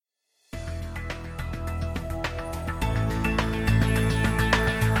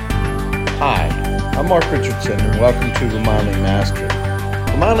I'm Mark Richardson, and welcome to Remodeling Mastery.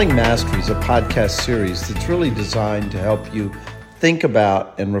 Remodeling Mastery is a podcast series that's really designed to help you think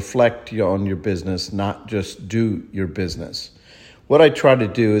about and reflect on your business, not just do your business. What I try to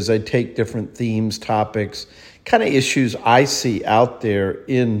do is I take different themes, topics, kind of issues I see out there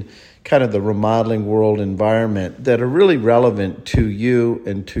in kind of the remodeling world environment that are really relevant to you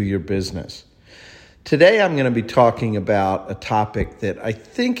and to your business. Today I'm going to be talking about a topic that I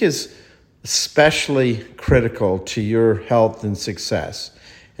think is especially critical to your health and success.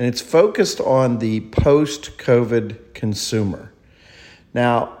 And it's focused on the post-COVID consumer.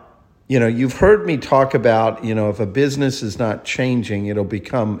 Now, you've heard me talk about, if a business is not changing, it'll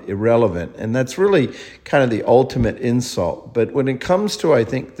become irrelevant. And that's really kind of the ultimate insult. But when it comes to, I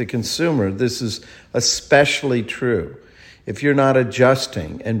think, the consumer, this is especially true. If you're not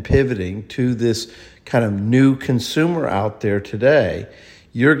adjusting and pivoting to this kind of new consumer out there today,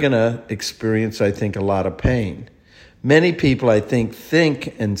 you're going to experience, I think, a lot of pain. Many people, I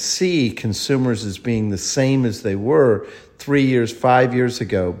think and see consumers as being the same as they were 3 years, 5 years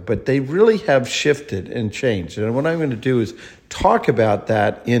ago, but they really have shifted and changed. And what I'm going to do is talk about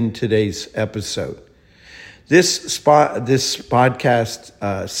that in today's episode. This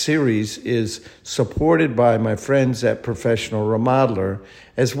podcast series is supported by my friends at Professional Remodeler,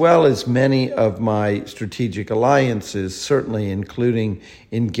 as well as many of my strategic alliances, certainly including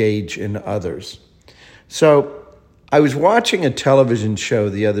Engage and others. So I was watching a television show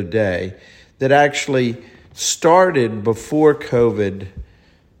the other day that actually started before COVID,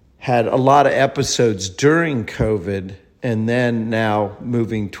 had a lot of episodes during COVID, and then now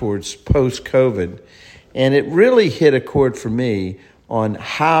moving towards post-COVID. And it really hit a chord for me on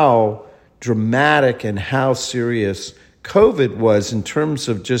how dramatic and how serious COVID was in terms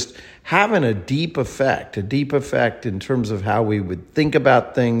of just having a deep effect in terms of how we would think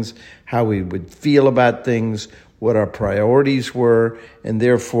about things, how we would feel about things, what our priorities were, and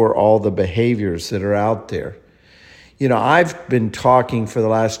therefore all the behaviors that are out there. I've been talking for the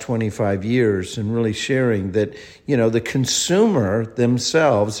last 25 years and really sharing that, the consumer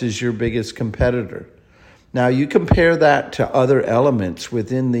themselves is your biggest competitor. Now, you compare that to other elements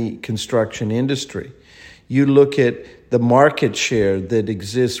within the construction industry. You look at the market share that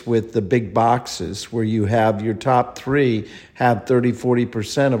exists with the big boxes, where you have your top three have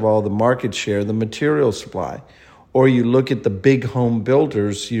 30-40% of all the market share, the material supply. Or you look at the big home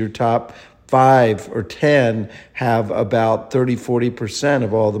builders, your top 5 or 10 have about 30-40%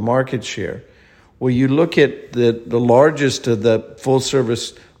 of all the market share. Well, you look at the largest of the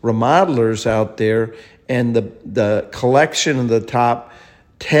full-service remodelers out there, and the collection of the top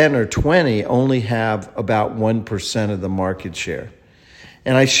 10 or 20 only have about 1% of the market share.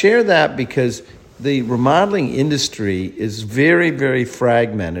 And I share that because the remodeling industry is very, very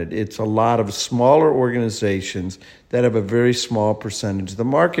fragmented. It's a lot of smaller organizations that have a very small percentage of the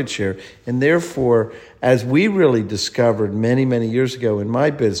market share. And therefore, as we really discovered many, many years ago in my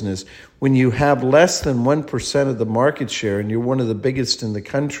business, when you have less than 1% of the market share and you're one of the biggest in the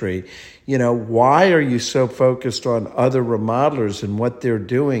country, why are you so focused on other remodelers and what they're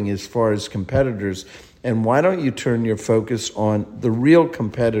doing as far as competitors? And why don't you turn your focus on the real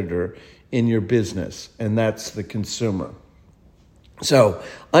competitor in your business, and that's the consumer? So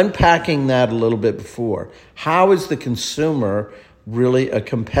unpacking that a little bit before, how is the consumer really a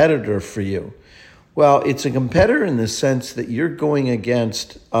competitor for you? Well, it's a competitor in the sense that you're going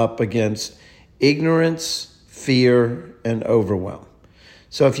up against ignorance, fear, and overwhelm.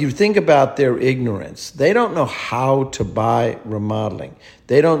 So if you think about their ignorance, they don't know how to buy remodeling.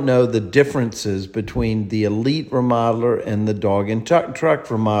 They don't know the differences between the elite remodeler and the dog and truck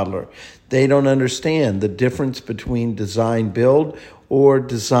remodeler. They don't understand the difference between design build or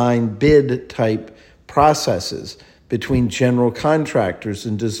design bid type processes between general contractors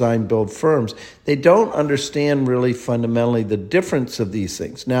and design build firms. They don't understand really fundamentally the difference of these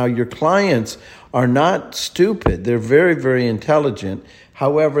things. Now, your clients are not stupid. They're very, very intelligent.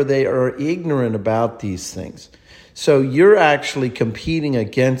 However, they are ignorant about these things. So you're actually competing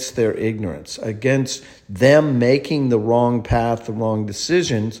against their ignorance, against them making the wrong path, the wrong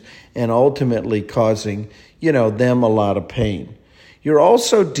decisions, and ultimately causing, them a lot of pain. You're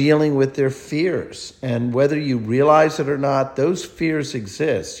also dealing with their fears. And whether you realize it or not, those fears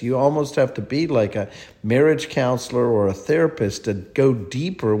exist. You almost have to be like a marriage counselor or a therapist to go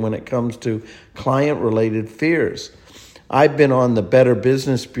deeper when it comes to client-related fears. I've been on the Better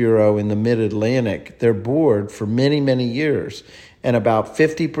Business Bureau in the Mid-Atlantic, their board, for many, many years. And about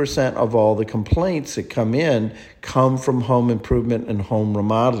 50% of all the complaints that come in come from home improvement and home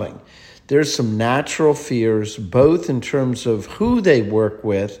remodeling. There's some natural fears, both in terms of who they work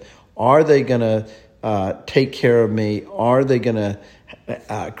with. Are they going to take care of me? Are they going to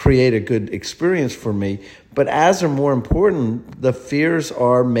create a good experience for me? But as are more important, the fears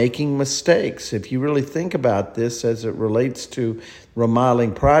are making mistakes. If you really think about this as it relates to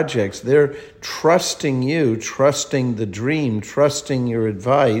remodeling projects, they're trusting you, trusting the dream, trusting your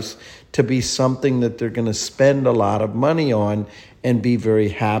advice to be something that they're going to spend a lot of money on and be very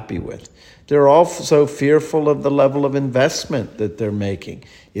happy with. They're also fearful of the level of investment that they're making.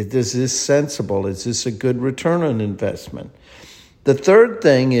 Is this sensible? Is this a good return on investment? The third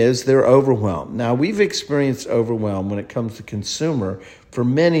thing is they're overwhelmed. Now, we've experienced overwhelm when it comes to consumer for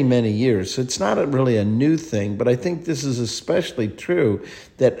many, many years. So it's not really a new thing, but I think this is especially true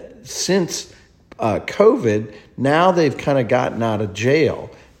that since COVID, now they've kind of gotten out of jail.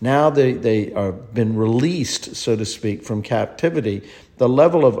 Now they are been released, so to speak, from captivity. The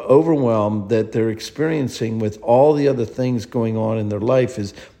level of overwhelm that they're experiencing with all the other things going on in their life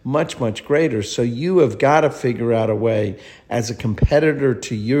is much, much greater. So you have got to figure out a way as a competitor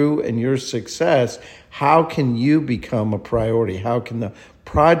to you and your success, how can you become a priority? How can the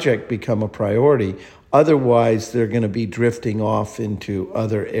project become a priority? Otherwise, they're going to be drifting off into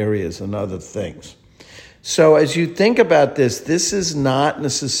other areas and other things. So as you think about this is not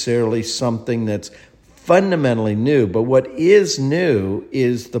necessarily something that's fundamentally new, but what is new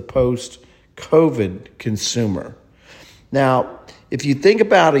is the post-COVID consumer. Now, if you think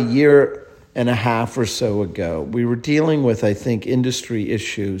about a year and a half or so ago, we were dealing with, I think, industry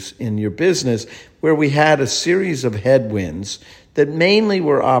issues in your business where we had a series of headwinds that mainly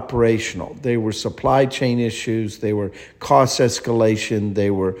were operational. They were supply chain issues, they were cost escalation, they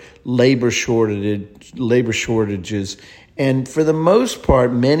were labor shortages. And for the most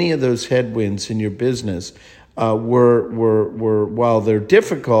part, many of those headwinds in your business were while they're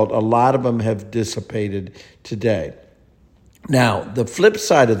difficult, a lot of them have dissipated today. Now, the flip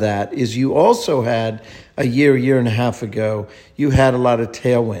side of that is you also had a year and a half ago, you had a lot of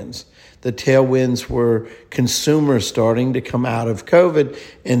tailwinds. The tailwinds were consumers starting to come out of COVID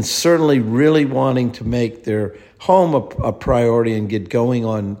and certainly really wanting to make their home a priority and get going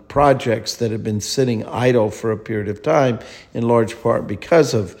on projects that have been sitting idle for a period of time, in large part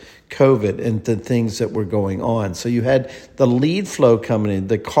because of COVID and the things that were going on. So you had the lead flow coming in,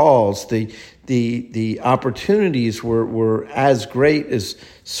 the calls, the opportunities were as great as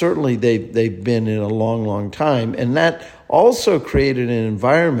certainly they've been in a long, long time. And that also created an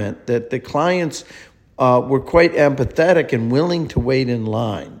environment that the clients were quite empathetic and willing to wait in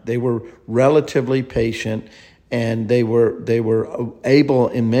line. They were relatively patient, and they were able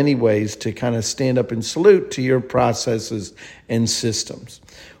in many ways to kind of stand up and salute to your processes and systems.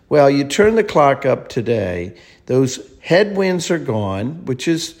 Well, you turn the clock up today, those headwinds are gone, which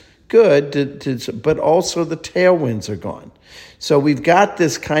is good, but also the tailwinds are gone. So we've got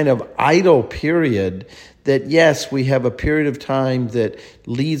this kind of idle period that, yes, we have a period of time that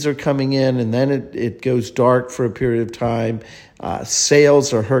leads are coming in and then it goes dark for a period of time.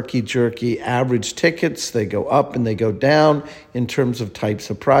 Sales are herky-jerky. Average tickets, they go up and they go down in terms of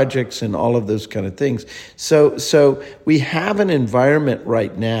types of projects and all of those kind of things. So we have an environment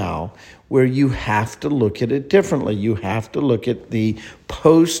right now where you have to look at it differently. You have to look at the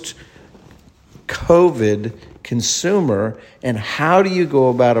post-COVID consumer and how do you go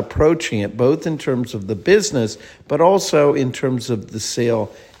about approaching it, both in terms of the business, but also in terms of the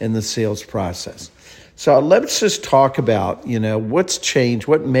sale and the sales process. So let's just talk about, what's changed,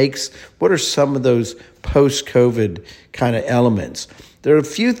 what are some of those post-COVID kind of elements. There are a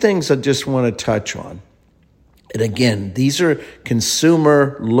few things I just want to touch on. And again, these are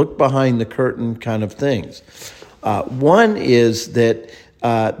consumer, look behind the curtain kind of things. One is that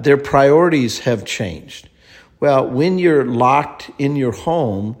their priorities have changed. Well, when you're locked in your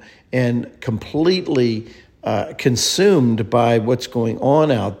home and completely consumed by what's going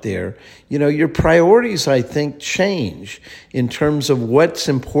on out there, your priorities, I think, change in terms of what's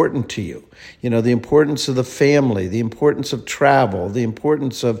important to you. The importance of the family, the importance of travel, the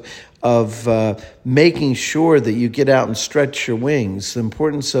importance of making sure that you get out and stretch your wings, the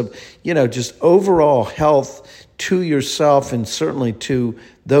importance of, just overall health to yourself and certainly to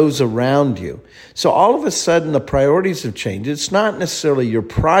those around you. So all of a sudden, the priorities have changed. It's not necessarily your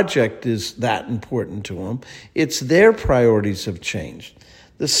project is that important to them. It's their priorities have changed.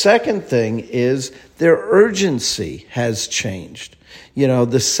 The second thing is their urgency has changed.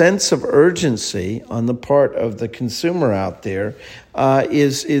 The sense of urgency on the part of the consumer out there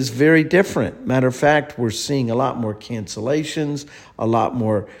is very different. Matter of fact, we're seeing a lot more cancellations, a lot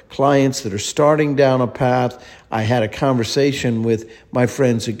more clients that are starting down a path. I had a conversation with my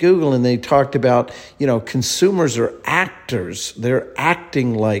friends at Google, and they talked about, consumers are actors. They're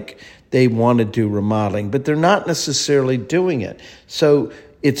acting like they want to do remodeling, but they're not necessarily doing it. So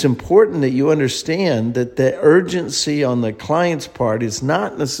it's important that you understand that the urgency on the client's part is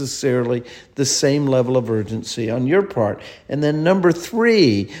not necessarily the same level of urgency on your part. And then number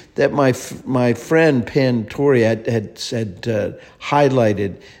three, that my friend Penn Torrey had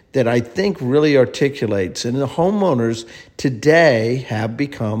highlighted, that I think really articulates, and the homeowners today have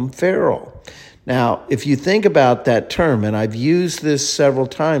become feral. Now, if you think about that term, and I've used this several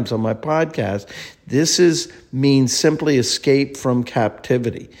times on my podcast, this means simply escape from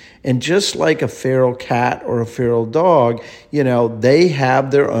captivity. And just like a feral cat or a feral dog, they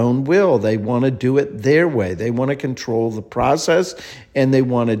have their own will. They want to do it their way. They want to control the process, and they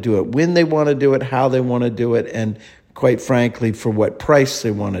want to do it when they want to do it, how they want to do it, and quite frankly, for what price they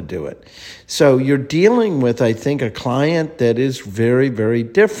want to do it. So you're dealing with, I think, a client that is very, very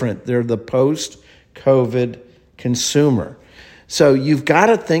different. They're the post-COVID consumer. So you've got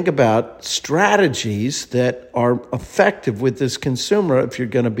to think about strategies that are effective with this consumer if you're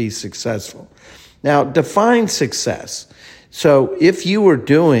going to be successful. Now, define success. So if you were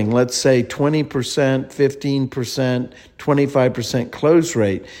doing, let's say, 20%, 15%, 25% close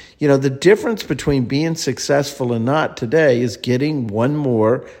rate, the difference between being successful and not today is getting one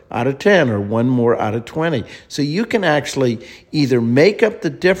more out of 10 or one more out of 20. So you can actually either make up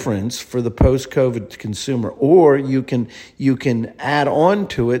the difference for the post-COVID consumer, or you can add on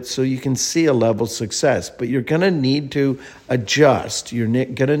to it so you can see a level of success. But you're going to need to adjust. You're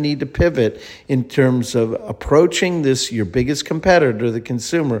going to need to pivot in terms of approaching your biggest competitor, the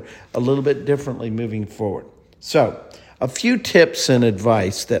consumer, a little bit differently moving forward. So, a few tips and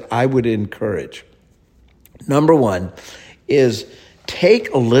advice that I would encourage. Number one is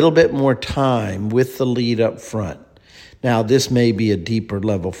take a little bit more time with the lead up front. Now, this may be a deeper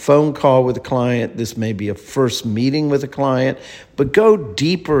level phone call with a client. This may be a first meeting with a client, but go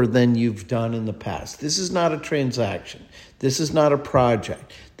deeper than you've done in the past. This is not a transaction. This is not a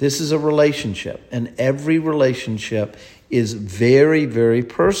project. This is a relationship, and every relationship is very, very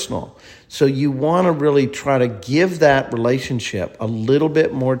personal. So you want to really try to give that relationship a little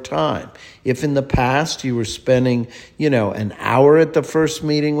bit more time. If in the past you were spending, an hour at the first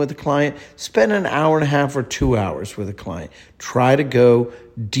meeting with a client, spend an hour and a half or 2 hours with a client. Try to go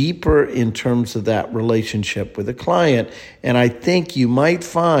deeper in terms of that relationship with a client. And I think you might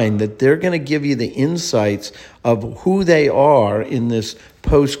find that they're going to give you the insights of who they are in this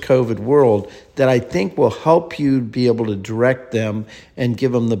post-COVID world that I think will help you be able to direct them and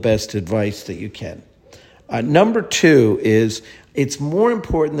give them the best advice that you can. Number two is it's more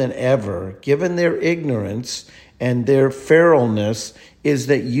important than ever, given their ignorance and their feralness, is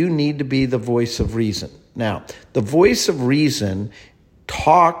that you need to be the voice of reason. Now, the voice of reason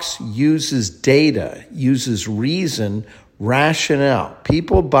uses data, uses reason, rationale.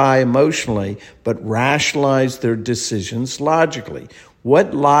 People buy emotionally, but rationalize their decisions logically.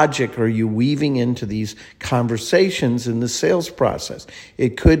 What logic are you weaving into these conversations in the sales process?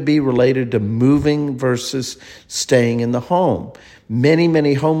 It could be related to moving versus staying in the home. Many,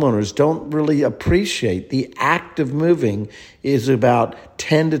 many homeowners don't really appreciate the act of moving is about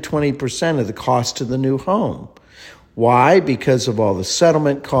 10 to 20% of the cost of the new home. Why? Because of all the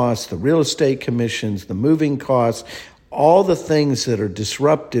settlement costs, the real estate commissions, the moving costs, all the things that are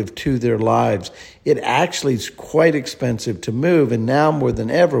disruptive to their lives. It actually is quite expensive to move. And now more than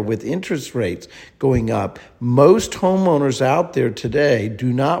ever, with interest rates going up, most homeowners out there today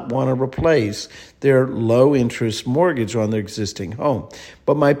do not want to replace their low interest mortgage on their existing home.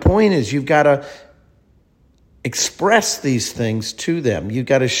 But my point is, you've got to express these things to them. You've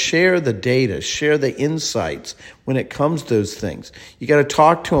got to share the data, share the insights when it comes to those things. You got to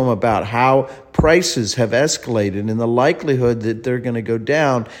talk to them about how prices have escalated and the likelihood that they're going to go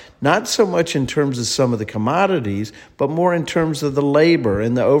down, not so much in terms of some of the commodities, but more in terms of the labor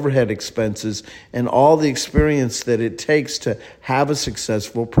and the overhead expenses and all the experience that it takes to have a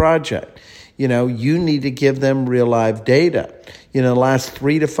successful project. You need to give them real live data. The last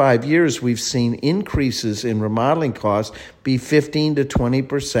 3 to 5 years, we've seen increases in remodeling costs be 15 to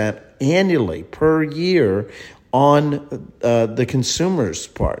 20% annually per year on the consumer's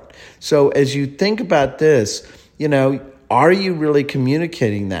part. So as you think about this, are you really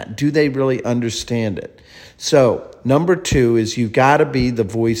communicating that? Do they really understand it? So number two is you've got to be the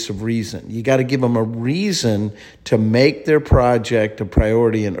voice of reason. You got to give them a reason to make their project a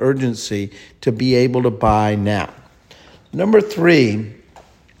priority and urgency to be able to buy now. Number three,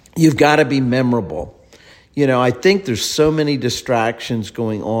 you've got to be memorable. I think there's so many distractions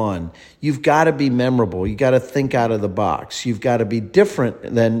going on. You've got to be memorable. You got to think out of the box. You've got to be different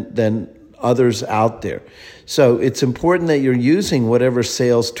than others out there. So it's important that you're using whatever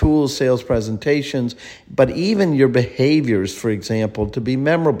sales tools, sales presentations, but even your behaviors, for example, to be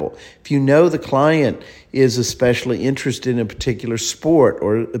memorable. If you know the client is especially interested in a particular sport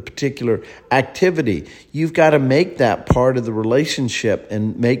or a particular activity, you've got to make that part of the relationship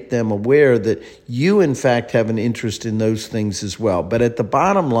and make them aware that you, in fact, have an interest in those things as well. But at the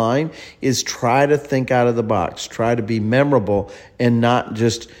bottom line is try to think out of the box, try to be memorable and not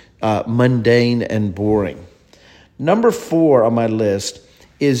just mundane and boring. Number 4 on my list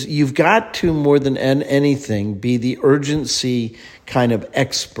is you've got to, more than anything, be the urgency kind of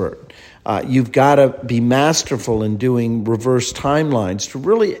expert. You've got to be masterful in doing reverse timelines to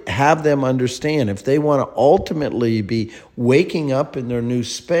really have them understand if they want to ultimately be waking up in their new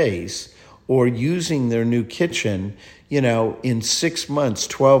space or using their new kitchen, in 6 months,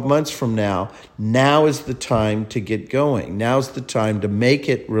 12 months from now is the time to get going. Now's the time to make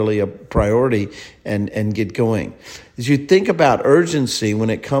it really a priority and get going. As you think about urgency when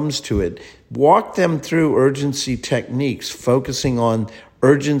it comes to it, walk them through urgency techniques, focusing on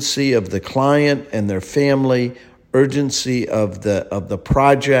urgency of the client and their family, urgency of the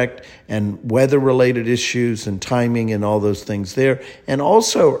project and weather-related issues and timing and all those things there, and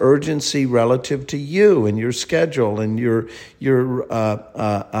also urgency relative to you and your schedule and your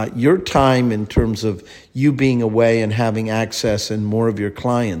time in terms of you being away and having access and more of your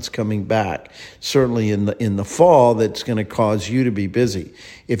clients coming back. Certainly in the fall, that's going to cause you to be busy.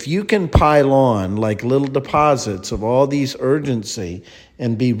 If you can pile on like little deposits of all these urgency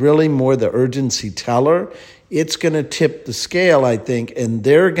and be really more the urgency teller, it's going to tip the scale, I think, and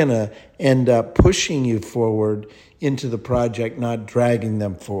they're going to end up pushing you forward into the project, not dragging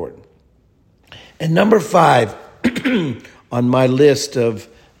them forward. And number 5 on my list of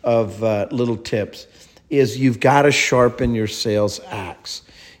little tips is you've got to sharpen your sales axe.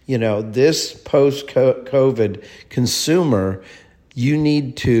 This post-COVID consumer, you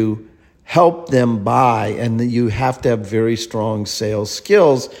need to help them buy, and you have to have very strong sales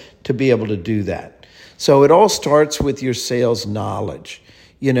skills to be able to do that. So it all starts with your sales knowledge.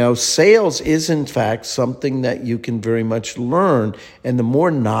 Sales is in fact something that you can very much learn. And the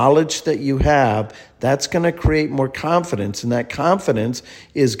more knowledge that you have, that's going to create more confidence. And that confidence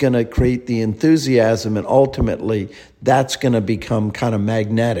is going to create the enthusiasm. And ultimately, that's going to become kind of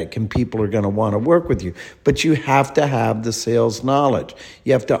magnetic and people are going to want to work with you. But you have to have the sales knowledge.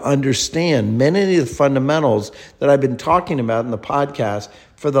 You have to understand many of the fundamentals that I've been talking about in the podcast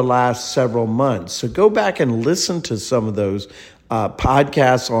for the last several months. So go back and listen to some of those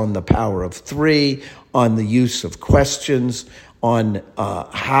podcasts on the power of 3, on the use of questions, on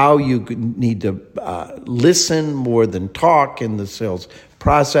how you need to listen more than talk in the sales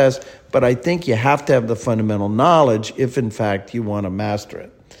process. But I think you have to have the fundamental knowledge if, in fact, you want to master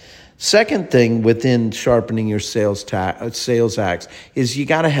it. Second thing within sharpening your sales axe is you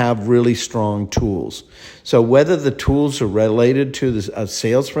got to have really strong tools. So whether the tools are related to a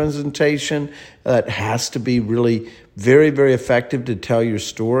sales presentation that has to be really very, very effective to tell your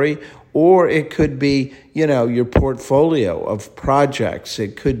story, or it could be, your portfolio of projects.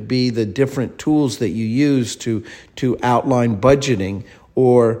 It could be the different tools that you use to outline budgeting,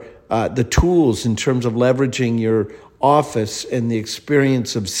 or the tools in terms of leveraging your office and the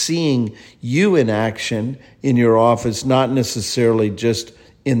experience of seeing you in action in your office, not necessarily just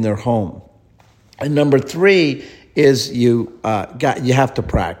in their home. And number 3 is you have to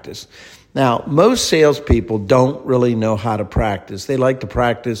practice. Now, most salespeople don't really know how to practice. They like to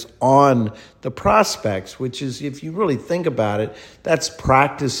practice on the prospects, which is, if you really think about it, that's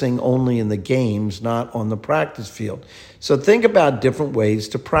practicing only in the games, not on the practice field. So think about different ways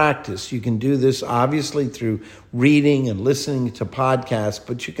to practice. You can do this obviously through reading and listening to podcasts,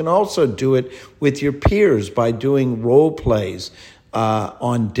 but you can also do it with your peers by doing role plays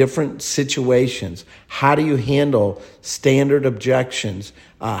on different situations. How do you handle standard objections?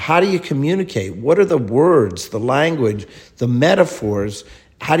 How do you communicate? What are the words, the language, the metaphors?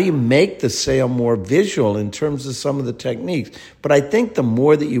 How do you make the sale more visual in terms of some of the techniques? But I think the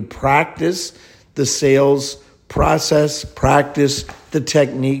more that you practice the sales process, practice the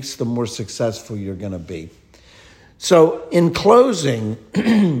techniques, the more successful you're going to be. So in closing,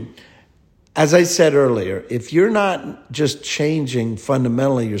 as I said earlier, if you're not just changing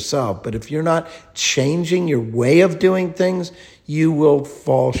fundamentally yourself, but if you're not changing your way of doing things, you will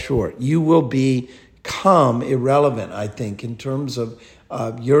fall short. You will become irrelevant, I think, in terms of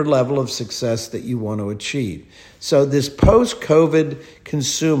your level of success that you want to achieve. So this post-COVID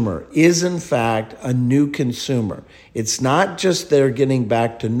consumer is, in fact, a new consumer. It's not just they're getting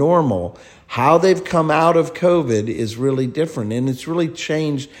back to normal. How they've come out of COVID is really different, and it's really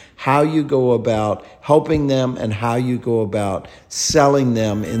changed how you go about helping them and how you go about selling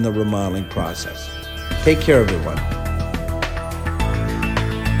them in the remodeling process. Take care, everyone.